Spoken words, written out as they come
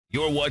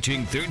You're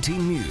watching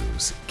 13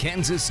 News,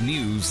 Kansas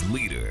News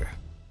Leader.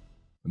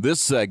 This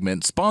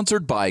segment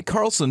sponsored by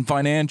Carlson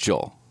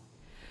Financial.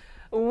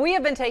 We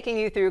have been taking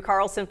you through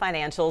Carlson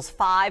Financial's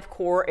 5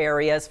 core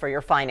areas for your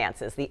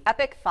finances, the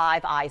Epic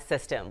 5I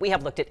system. We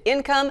have looked at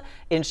income,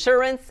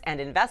 insurance, and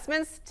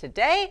investments.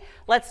 Today,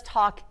 let's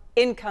talk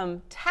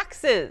income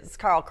taxes.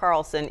 Carl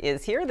Carlson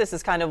is here. This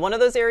is kind of one of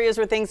those areas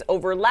where things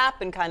overlap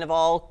and kind of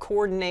all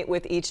coordinate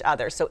with each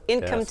other. So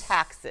income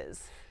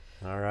taxes.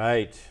 All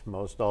right,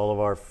 most all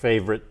of our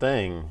favorite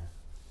thing.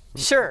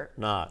 Sure.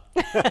 Not.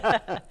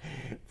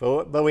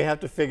 but we have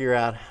to figure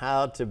out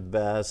how to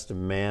best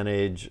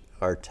manage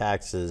our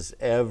taxes.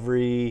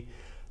 Every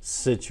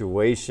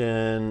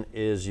situation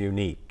is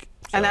unique.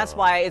 And that's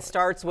why it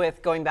starts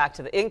with going back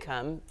to the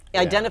income,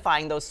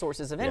 identifying those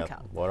sources of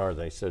income. What are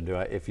they? So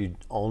if you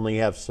only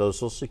have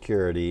Social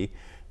Security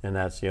and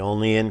that's the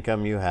only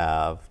income you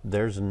have,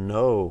 there's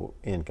no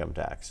income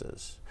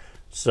taxes.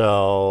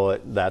 So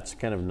that's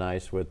kind of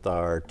nice with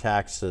our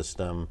tax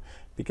system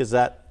because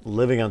that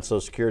living on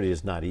Social Security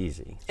is not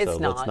easy. It's so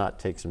not. let's not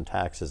take some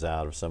taxes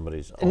out of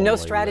somebody's No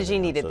strategy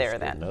needed there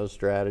then. No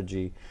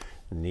strategy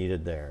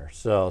needed there.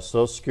 So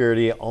Social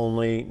Security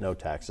only, no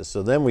taxes.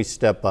 So then we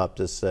step up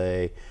to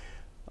say,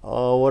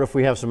 oh, what if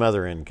we have some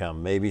other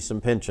income? Maybe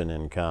some pension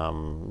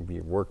income.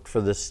 You worked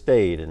for the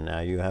state and now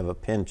you have a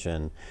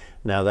pension.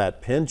 Now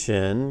that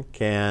pension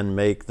can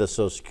make the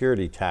Social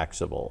Security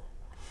taxable.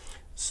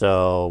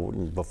 So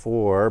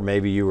before,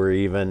 maybe you were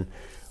even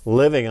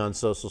living on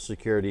Social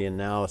Security and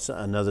now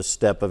another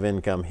step of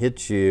income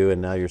hits you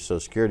and now your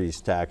Social Security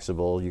is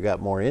taxable. You got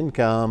more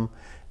income,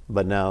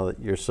 but now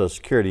your Social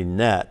Security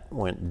net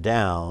went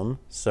down.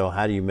 So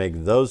how do you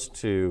make those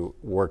two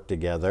work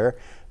together?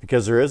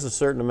 Because there is a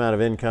certain amount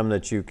of income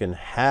that you can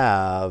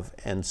have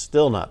and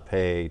still not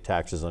pay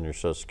taxes on your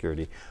Social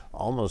Security.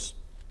 Almost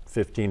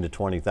 $15,000 to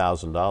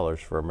 $20,000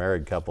 for a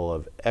married couple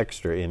of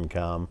extra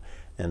income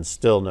and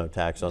still no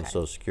tax on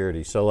Social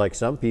Security. So like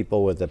some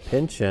people with a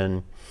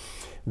pension,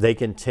 they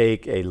can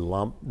take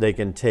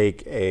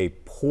a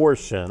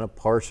portion, a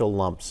partial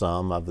lump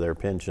sum of their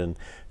pension,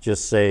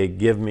 just say,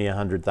 give me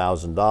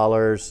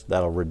 $100,000,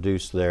 that'll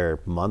reduce their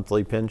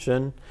monthly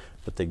pension,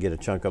 but they get a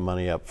chunk of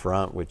money up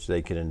front, which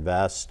they can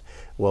invest.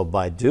 Well,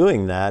 by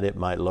doing that, it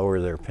might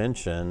lower their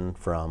pension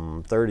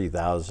from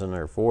 $30,000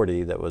 or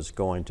 $40,000 that was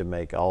going to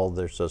make all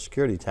their Social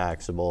Security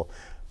taxable,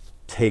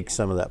 take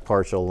some of that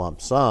partial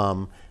lump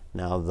sum.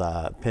 Now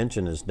the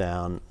pension is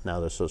down, now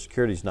the Social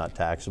Security is not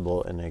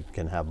taxable, and they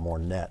can have more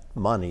net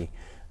money.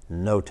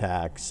 No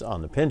tax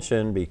on the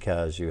pension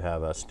because you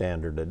have a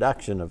standard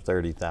deduction of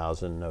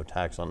 $30,000, no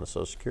tax on the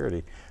Social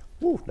Security.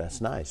 Woo,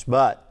 that's nice.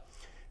 But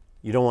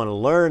you don't want to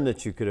learn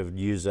that you could have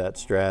used that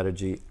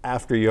strategy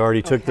after you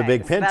already took the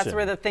big pension. That's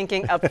where the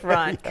thinking up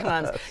front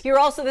comes.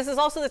 This is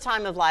also the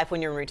time of life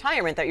when you're in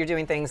retirement that you're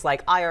doing things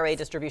like IRA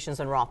distributions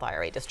and Roth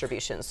IRA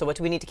distributions. So what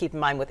do we need to keep in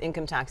mind with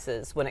income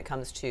taxes when it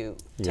comes to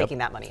taking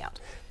that money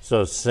out?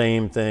 So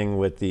same thing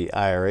with the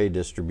IRA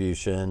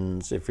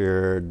distributions. If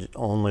you're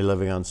only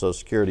living on Social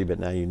Security, but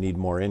now you need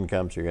more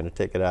income, so you're going to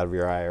take it out of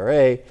your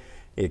IRA,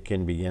 it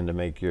can begin to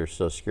make your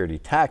Social Security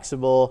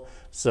taxable.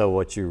 So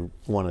what you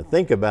want to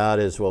think about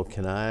is, well,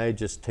 can I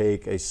just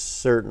take a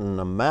certain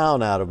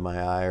amount out of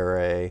my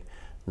IRA,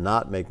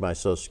 not make my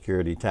Social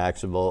Security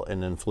taxable,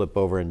 and then flip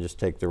over and just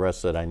take the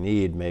rest that I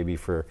need maybe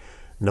for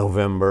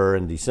November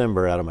and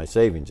December out of my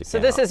savings account. So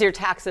this is your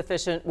tax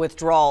efficient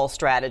withdrawal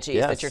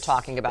strategies that you're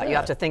talking about. You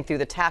have to think through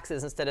the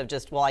taxes instead of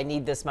just, well, I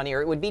need this money,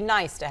 or it would be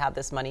nice to have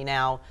this money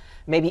now.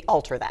 Maybe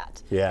alter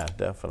that. Yeah,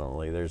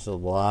 definitely. There's a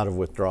lot of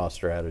withdrawal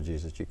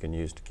strategies that you can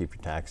use to keep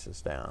your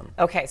taxes down.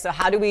 Okay, so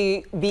how do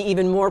we be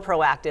even more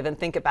proactive and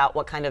think about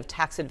what kind of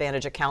tax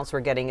advantage accounts we're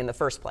getting in the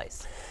first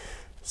place?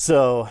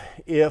 So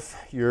if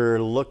you're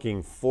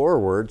looking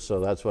forward, so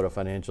that's what a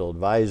financial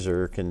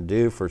advisor can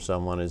do for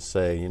someone is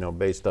say, you know,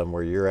 based on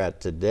where you're at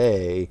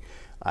today,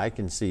 I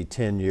can see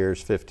 10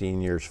 years,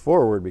 15 years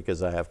forward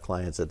because I have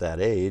clients at that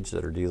age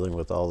that are dealing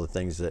with all the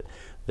things that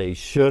they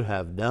should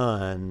have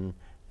done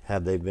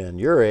had they been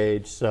your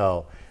age.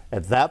 So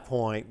at that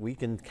point, we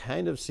can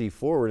kind of see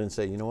forward and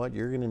say, you know what,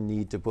 you're going to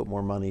need to put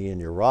more money in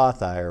your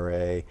Roth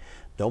IRA.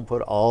 Don't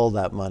put all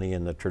that money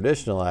in the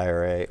traditional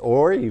IRA,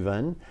 or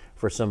even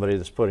for somebody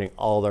that's putting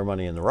all their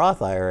money in the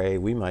Roth IRA,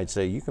 we might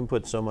say you can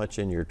put so much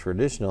in your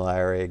traditional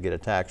IRA, get a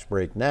tax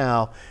break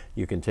now,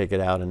 you can take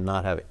it out and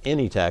not have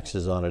any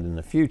taxes on it in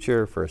the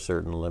future for a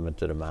certain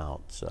limited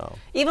amount. So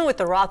even with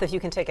the Roth, if you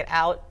can take it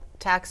out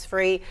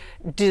tax-free,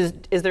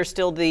 is there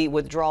still the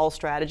withdrawal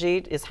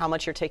strategy? Is how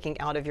much you're taking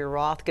out of your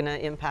Roth going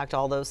to impact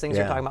all those things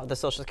you're talking about with the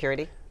Social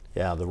Security?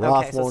 Yeah, the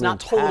Roth so won't it's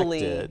not impact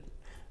totally it.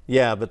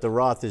 Yeah, but the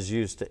Roth is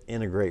used to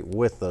integrate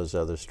with those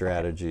other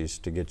strategies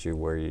to get you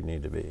where you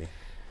need to be.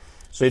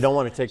 So you don't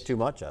want to take too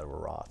much out of a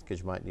Roth because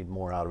you might need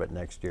more out of it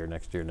next year,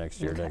 next year,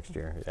 next year, next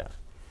year. Yeah.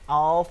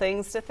 All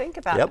things to think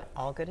about.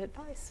 All good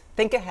advice.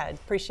 Think ahead.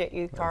 Appreciate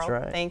you, Carl.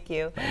 That's right. Thank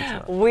you.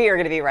 Thanks, we are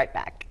going to be right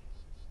back.